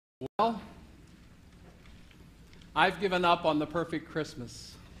Well, I've given up on the perfect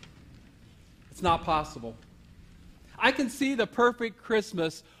Christmas. It's not possible. I can see the perfect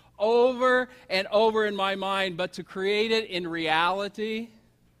Christmas over and over in my mind, but to create it in reality,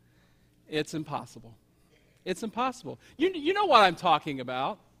 it's impossible. It's impossible. You know what I'm talking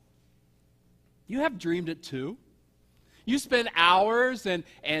about. You have dreamed it too. You spend hours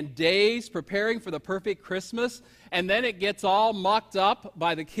and days preparing for the perfect Christmas, and then it gets all mucked up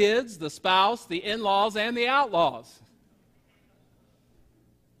by the kids, the spouse, the in-laws, and the outlaws.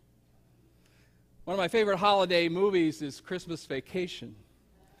 One of my favorite holiday movies is Christmas Vacation,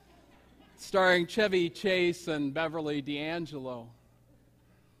 starring Chevy Chase and Beverly D'Angelo.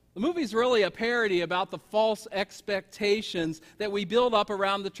 The movie's really a parody about the false expectations that we build up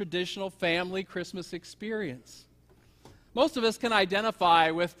around the traditional family Christmas experience. Most of us can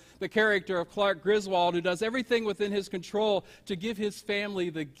identify with the character of Clark Griswold, who does everything within his control to give his family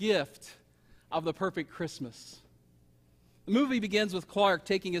the gift of the perfect Christmas. The movie begins with Clark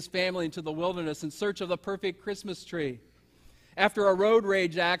taking his family into the wilderness in search of the perfect Christmas tree. After a road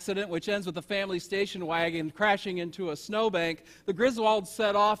rage accident, which ends with the family station wagon crashing into a snowbank, the Griswolds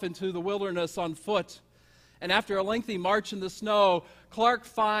set off into the wilderness on foot. And after a lengthy march in the snow, Clark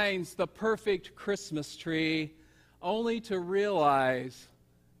finds the perfect Christmas tree, only to realize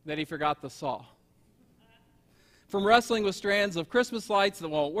that he forgot the saw. From wrestling with strands of Christmas lights that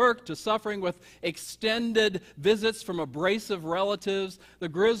won't work to suffering with extended visits from abrasive relatives, the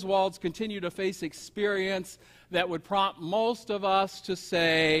Griswolds continue to face experience that would prompt most of us to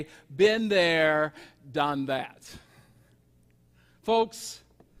say, been there, done that. Folks,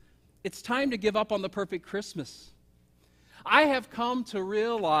 it's time to give up on the perfect Christmas. I have come to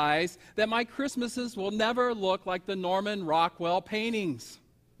realize that my Christmases will never look like the Norman Rockwell paintings.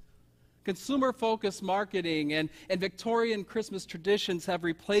 Consumer-focused marketing and Victorian Christmas traditions have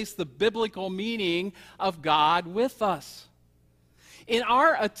replaced the biblical meaning of God with us. In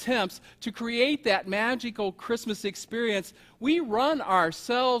our attempts to create that magical Christmas experience, we run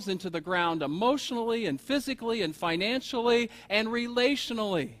ourselves into the ground emotionally and physically and financially and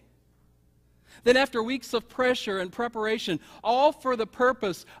relationally. Then after weeks of pressure and preparation, all for the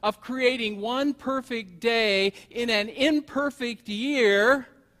purpose of creating one perfect day in an imperfect year,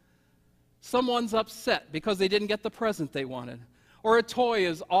 someone's upset because they didn't get the present they wanted, or a toy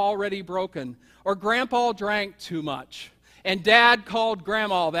is already broken, or Grandpa drank too much, and Dad called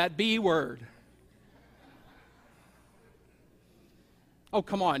Grandma that B word. Oh,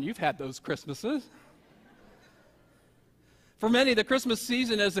 come on, you've had those Christmases. For many, the Christmas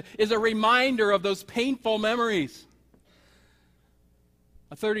season is a reminder of those painful memories.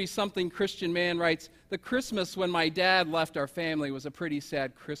 A 30-something Christian man writes, "The Christmas when my dad left our family was a pretty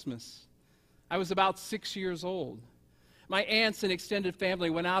sad Christmas. I was about 6 years old. My aunts and extended family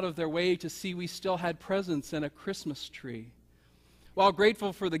went out of their way to see we still had presents and a Christmas tree. While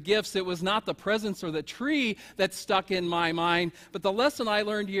grateful for the gifts, it was not the presents or the tree that stuck in my mind, but the lesson I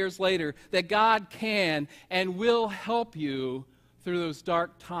learned years later, that God can and will help you through those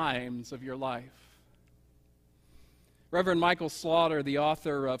dark times of your life." Reverend Michael Slaughter, the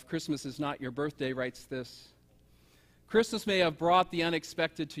author of Christmas Is Not Your Birthday, writes this: "Christmas may have brought the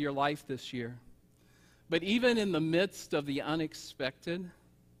unexpected to your life this year, but even in the midst of the unexpected,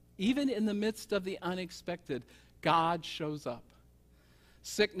 God shows up.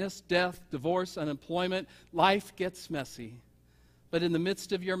 Sickness, death, divorce, unemployment, life gets messy. But in the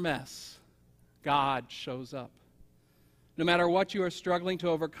midst of your mess, God shows up. No matter what you are struggling to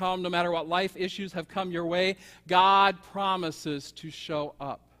overcome, no matter what life issues have come your way, God promises to show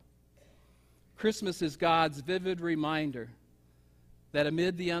up. Christmas is God's vivid reminder that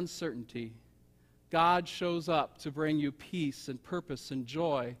amid the uncertainty, God shows up to bring you peace and purpose and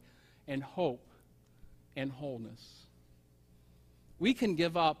joy and hope and wholeness." We can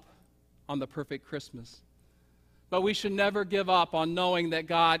give up on the perfect Christmas, but we should never give up on knowing that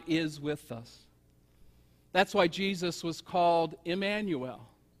God is with us. That's why Jesus was called Emmanuel,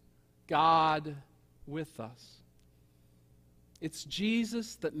 God with us. It's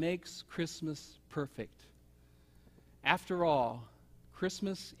Jesus that makes Christmas perfect. After all,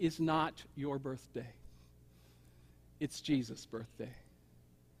 Christmas is not your birthday. It's Jesus' birthday.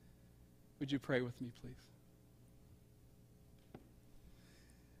 Would you pray with me, please?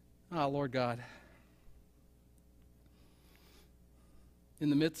 Lord God, in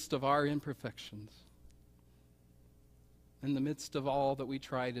the midst of our imperfections, in the midst of all that we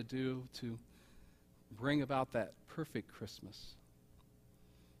try to do to bring about that perfect Christmas,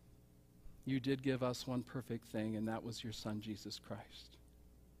 you did give us one perfect thing, and that was your Son, Jesus Christ.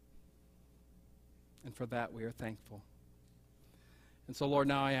 And for that we are thankful. And so, Lord,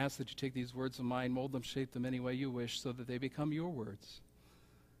 now I ask that you take these words of mine, mold them, shape them any way you wish, so that they become your words,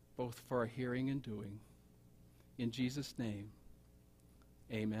 both for our hearing and doing. In Jesus' name,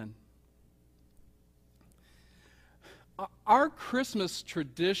 amen. Our Christmas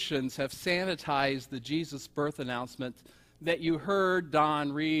traditions have sanitized the Jesus birth announcement that you heard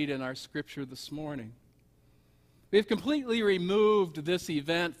Don read in our scripture this morning. We've completely removed this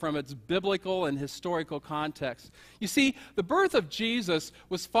event from its biblical and historical context. You see, the birth of Jesus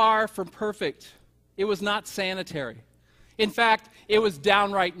was far from perfect. It was not sanitary. In fact, it was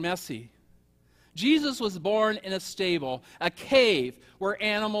downright messy. Jesus was born in a stable, a cave where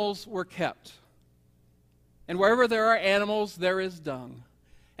animals were kept. And wherever there are animals, there is dung.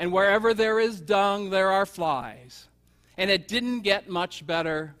 And wherever there is dung, there are flies. And it didn't get much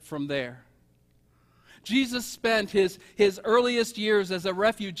better from there. Jesus spent his earliest years as a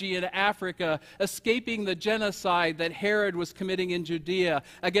refugee in Africa, escaping the genocide that Herod was committing in Judea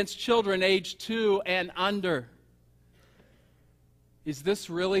against children aged 2 and under. Is this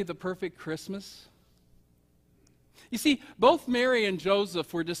really the perfect Christmas? You see, both Mary and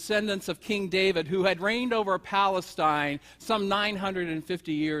Joseph were descendants of King David, who had reigned over Palestine some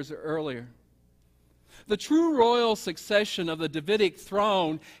 950 years earlier. The true royal succession of the Davidic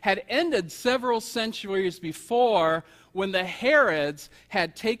throne had ended several centuries before, when the Herods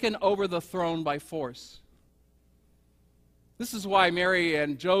had taken over the throne by force. This is why Mary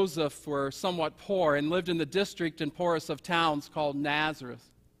and Joseph were somewhat poor and lived in the district and poorest of towns called Nazareth.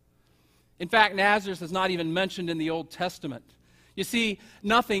 In fact, Nazareth is not even mentioned in the Old Testament. You see,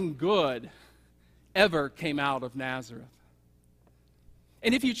 nothing good ever came out of Nazareth.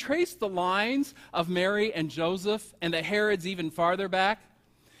 And if you trace the lines of Mary and Joseph and the Herods even farther back,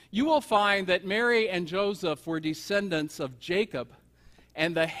 you will find that Mary and Joseph were descendants of Jacob,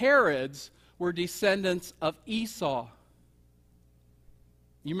 and the Herods were descendants of Esau.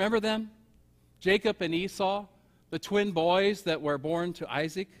 You remember them? Jacob and Esau, the twin boys that were born to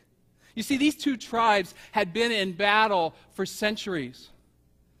Isaac. You see, these two tribes had been in battle for centuries.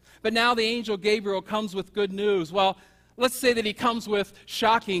 But now the angel Gabriel comes with good news. Well, let's say that he comes with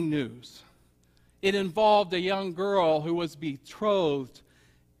shocking news. It involved a young girl who was betrothed,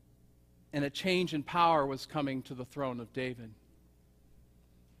 and a change in power was coming to the throne of David.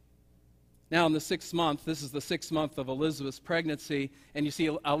 Now in the 6th month, this is the 6th month of Elizabeth's pregnancy, and you see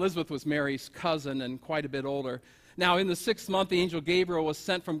Elizabeth was Mary's cousin and quite a bit older. Now in the 6th month, the angel Gabriel was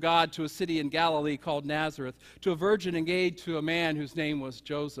sent from God to a city in Galilee called Nazareth, to a virgin engaged to a man whose name was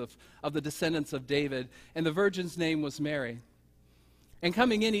Joseph, of the descendants of David, and the virgin's name was Mary. And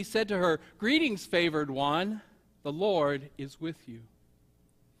coming in, he said to her, "Greetings, favored one, the Lord is with you."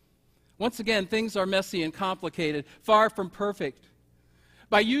 Once again, things are messy and complicated, far from perfect.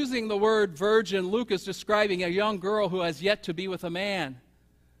 By using the word virgin, Luke is describing a young girl who has yet to be with a man.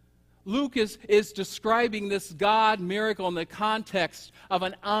 Luke is describing this God miracle in the context of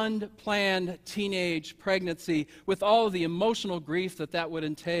an unplanned teenage pregnancy with all of the emotional grief that would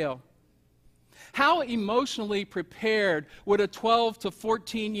entail. How emotionally prepared would a 12 to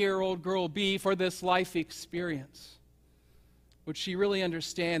 14-year-old girl be for this life experience? Would she really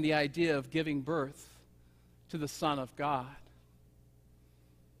understand the idea of giving birth to the Son of God?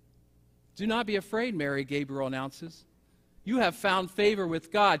 "Do not be afraid, Mary," Gabriel announces. "You have found favor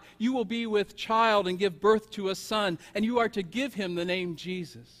with God. You will be with child and give birth to a son, and you are to give him the name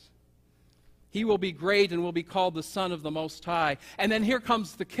Jesus. He will be great and will be called the Son of the Most High." And then here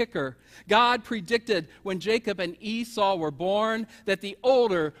comes the kicker. God predicted when Jacob and Esau were born that the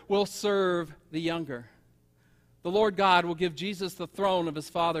older will serve the younger. The Lord God will give Jesus the throne of his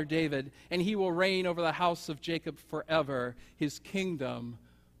father David, and he will reign over the house of Jacob forever. His kingdom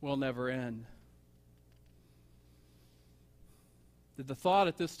will never end. Did the thought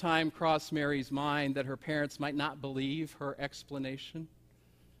at this time cross Mary's mind that her parents might not believe her explanation?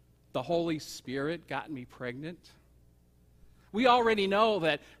 The Holy Spirit got me pregnant. We already know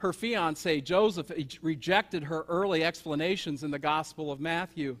that her fiancé, Joseph, rejected her early explanations in the Gospel of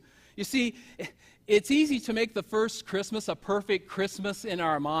Matthew. You see, it's easy to make the first Christmas a perfect Christmas in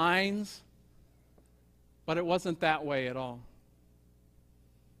our minds, but it wasn't that way at all.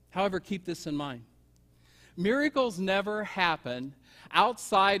 However, keep this in mind. Miracles never happen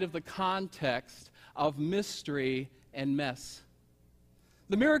outside of the context of mystery and mess.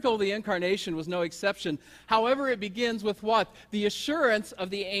 The miracle of the incarnation was no exception. However, it begins with what? The assurance of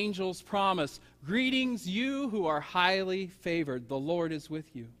the angel's promise. "Greetings, you who are highly favored. The Lord is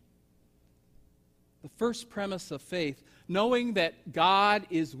with you." The first premise of faith, knowing that God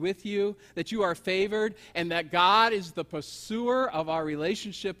is with you, that you are favored, and that God is the pursuer of our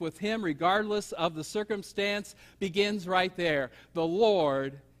relationship with Him regardless of the circumstance, begins right there. The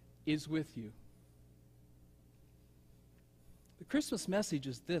Lord is with you. The Christmas message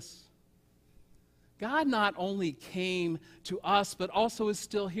is this: God not only came to us, but also is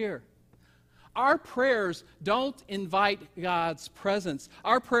still here. Our prayers don't invite God's presence.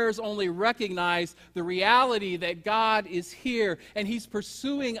 Our prayers only recognize the reality that God is here and He's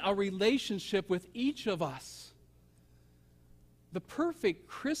pursuing a relationship with each of us. The perfect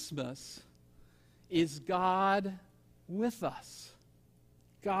Christmas is God with us.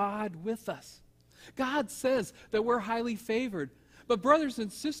 God with us. God says that we're highly favored. But brothers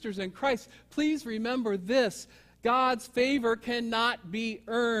and sisters in Christ, please remember this: God's favor cannot be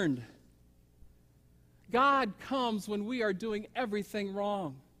earned. God comes when we are doing everything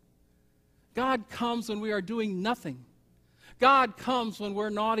wrong. God comes when we are doing nothing. God comes when we're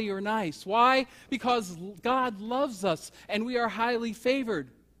naughty or nice. Why? Because God loves us and we are highly favored.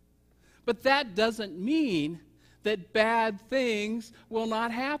 But that doesn't mean that bad things will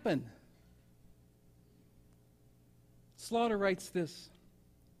not happen. Slaughter writes this: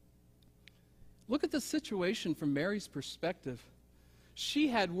 look at the situation from Mary's perspective. She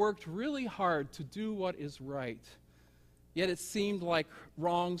had worked really hard to do what is right, yet it seemed like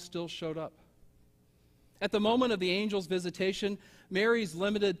wrong still showed up. At the moment of the angel's visitation, Mary's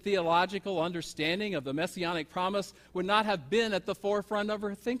limited theological understanding of the messianic promise would not have been at the forefront of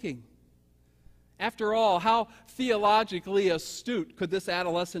her thinking. After all, how theologically astute could this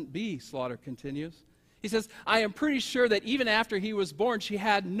adolescent be? Slaughter continues. He says, I am pretty sure that even after he was born, she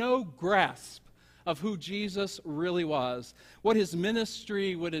had no grasp of who Jesus really was, what his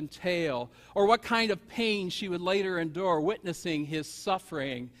ministry would entail, or what kind of pain she would later endure witnessing his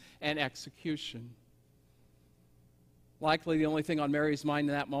suffering and execution. Likely the only thing on Mary's mind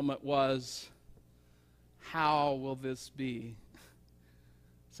in that moment was, how will this be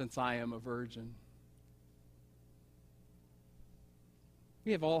since I am a virgin?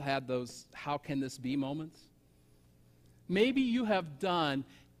 We have all had those how can this be moments. Maybe you have done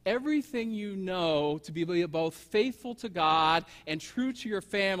everything you know to be both faithful to God and true to your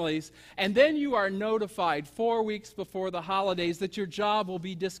families, and then you are notified 4 weeks before the holidays that your job will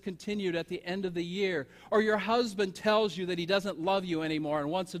be discontinued at the end of the year, or your husband tells you that he doesn't love you anymore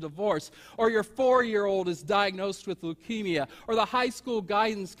and wants a divorce, or your 4-year-old is diagnosed with leukemia, or the high school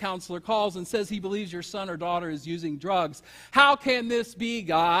guidance counselor calls and says he believes your son or daughter is using drugs. How can this be,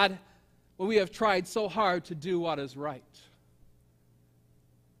 God, when we have tried so hard to do what is right?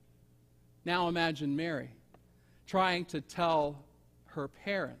 Now imagine Mary trying to tell her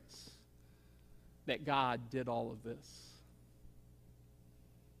parents that God did all of this.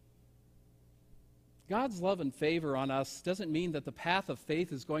 God's love and favor on us doesn't mean that the path of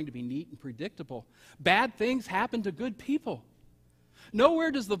faith is going to be neat and predictable. Bad things happen to good people. Nowhere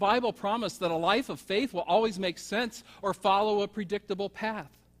does the Bible promise that a life of faith will always make sense or follow a predictable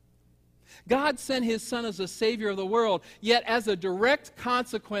path. God sent his Son as a Savior of the world, yet as a direct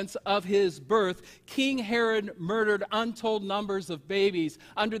consequence of his birth, King Herod murdered untold numbers of babies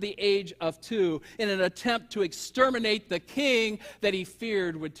under the age of 2 in an attempt to exterminate the king that he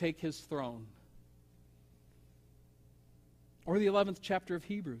feared would take his throne. Or the 11th chapter of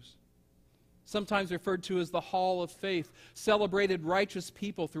Hebrews, sometimes referred to as the Hall of Faith, celebrated righteous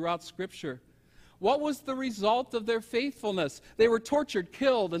people throughout Scripture. What was the result of their faithfulness? They were tortured,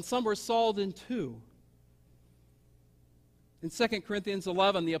 killed, and some were sawed in two. In 2 Corinthians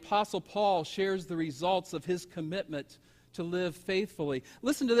 11, the Apostle Paul shares the results of his commitment to live faithfully.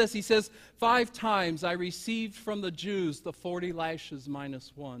 Listen to this. He says, 5 times I received from the Jews the 40 lashes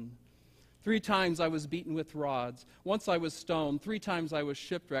minus 1. 3 times I was beaten with rods. Once I was stoned. 3 times I was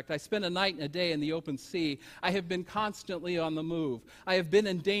shipwrecked. I spent a night and a day in the open sea. I have been constantly on the move. I have been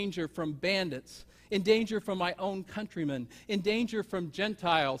in danger from bandits, in danger from my own countrymen, in danger from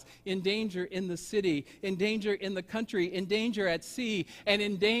Gentiles, in danger in the city, in danger in the country, in danger at sea, and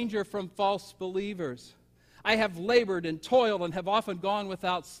in danger from false believers. I have labored and toiled and have often gone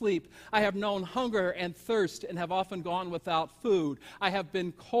without sleep. I have known hunger and thirst and have often gone without food. I have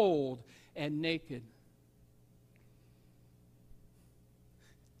been cold and naked.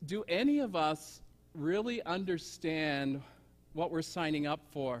 Do any of us really understand what we're signing up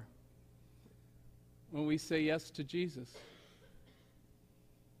for when we say yes to Jesus?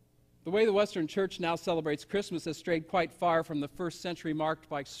 The way the Western Church now celebrates Christmas has strayed quite far from the first century marked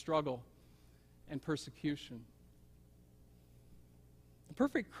by struggle and persecution. The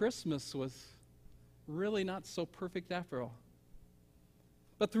perfect Christmas was really not so perfect after all.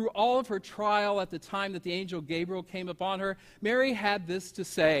 But through all of her trial at the time that the angel Gabriel came upon her, Mary had this to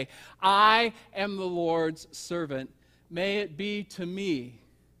say, I am the Lord's servant. May it be to me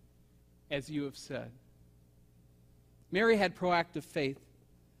as you have said. Mary had proactive faith.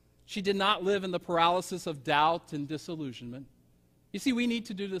 She did not live in the paralysis of doubt and disillusionment. You see, we need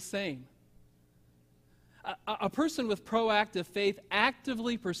to do the same. A person with proactive faith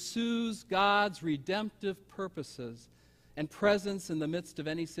actively pursues God's redemptive purposes and presence in the midst of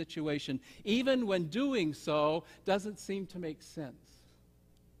any situation, even when doing so doesn't seem to make sense.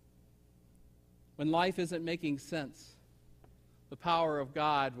 When life isn't making sense, the power of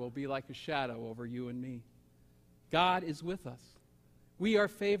God will be like a shadow over you and me. God is with us. We are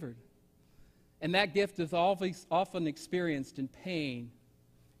favored. And that gift is always often experienced in pain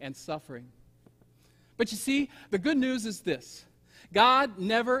and suffering. But you see, the good news is this. God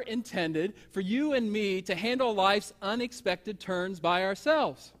never intended for you and me to handle life's unexpected turns by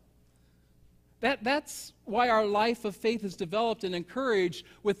ourselves. That's why our life of faith is developed and encouraged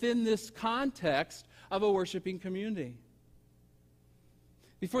within this context of a worshiping community.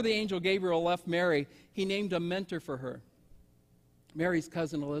 Before the angel Gabriel left Mary, he named a mentor for her, Mary's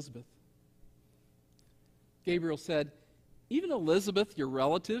cousin Elizabeth. Gabriel said, even Elizabeth, your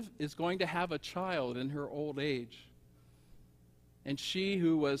relative, is going to have a child in her old age. And she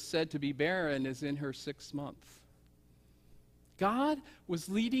who was said to be barren is in her 6th month. God was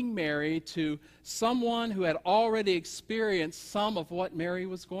leading Mary to someone who had already experienced some of what Mary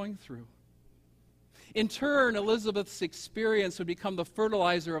was going through. In turn, Elizabeth's experience would become the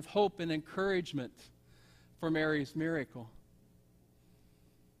fertilizer of hope and encouragement for Mary's miracle.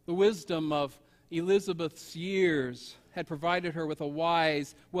 The wisdom of Elizabeth's years had provided her with a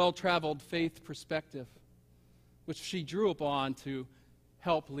wise, well-traveled faith perspective, which she drew upon to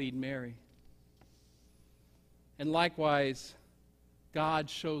help lead Mary. And likewise, God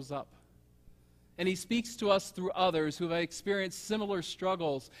shows up. And he speaks to us through others who have experienced similar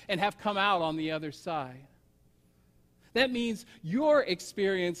struggles and have come out on the other side. That means your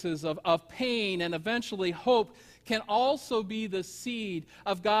experiences of pain and eventually hope can also be the seed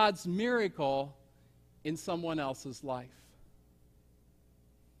of God's miracle in someone else's life.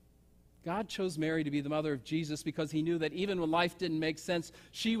 God chose Mary to be the mother of Jesus because he knew that even when life didn't make sense,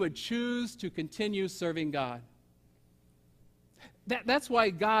 she would choose to continue serving God. That's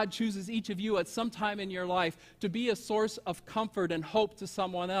why God chooses each of you at some time in your life to be a source of comfort and hope to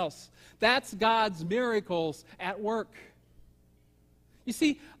someone else. That's God's miracles at work. You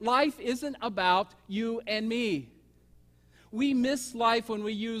see, life isn't about you and me. We miss life when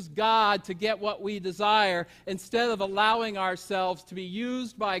we use God to get what we desire instead of allowing ourselves to be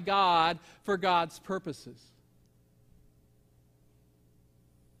used by God for God's purposes.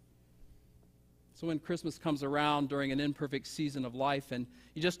 So when Christmas comes around during an imperfect season of life and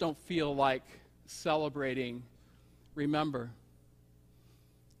you just don't feel like celebrating, remember,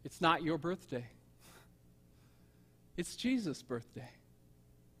 it's not your birthday. It's Jesus' birthday.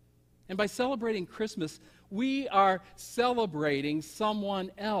 And by celebrating Christmas, we are celebrating someone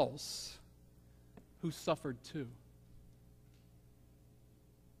else who suffered too.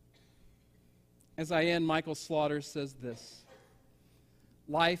 As I end, Michael Slaughter says this: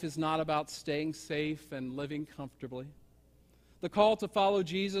 life is not about staying safe and living comfortably. The call to follow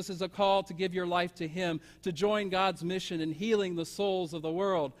Jesus is a call to give your life to him, to join God's mission in healing the souls of the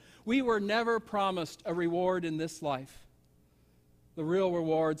world. We were never promised a reward in this life. The real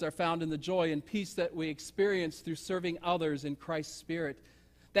rewards are found in the joy and peace that we experience through serving others in Christ's Spirit.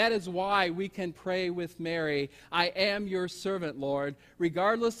 That is why we can pray with Mary, I am your servant, Lord.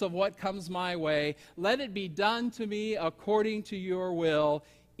 Regardless of what comes my way, let it be done to me according to your will,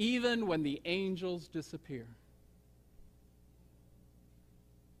 even when the angels disappear.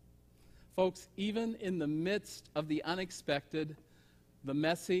 Folks, even in the midst of the unexpected, the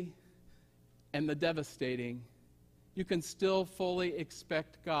messy, and the devastating, you can still fully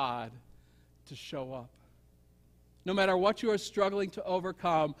expect God to show up. No matter what you are struggling to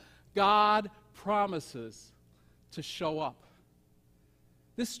overcome, God promises to show up.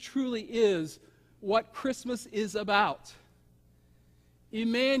 This truly is what Christmas is about.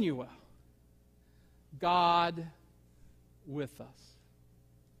 Emmanuel, God with us.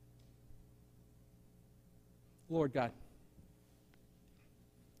 Lord God,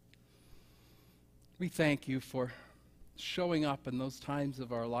 we thank you for showing up in those times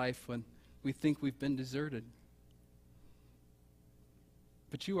of our life when we think we've been deserted.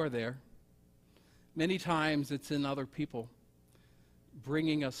 But you are there. Many times it's in other people,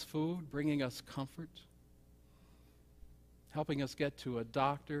 bringing us food, bringing us comfort, helping us get to a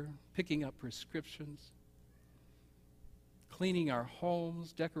doctor, picking up prescriptions, cleaning our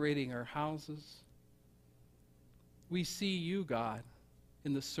homes, decorating our houses. We see you, God,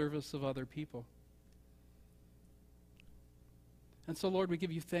 in the service of other people. And so, Lord, we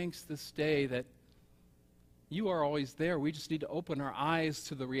give you thanks this day that you are always there. We just need to open our eyes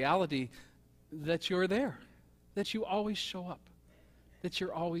to the reality that you're there, that you always show up, that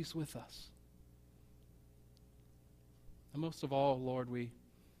you're always with us. And most of all, Lord, we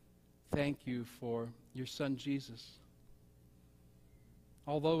thank you for your Son, Jesus.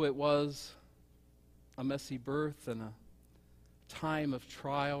 Although it was a messy birth and a time of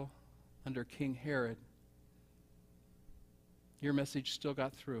trial under King Herod, your message still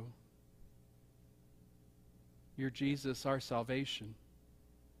got through. Your Jesus, our salvation,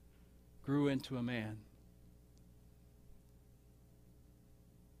 grew into a man,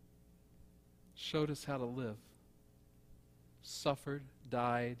 showed us how to live, suffered,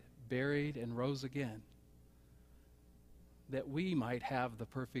 died, buried, and rose again, that we might have the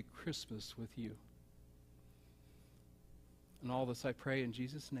perfect Christmas with you. And all this I pray in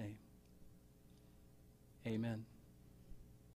Jesus' name. Amen.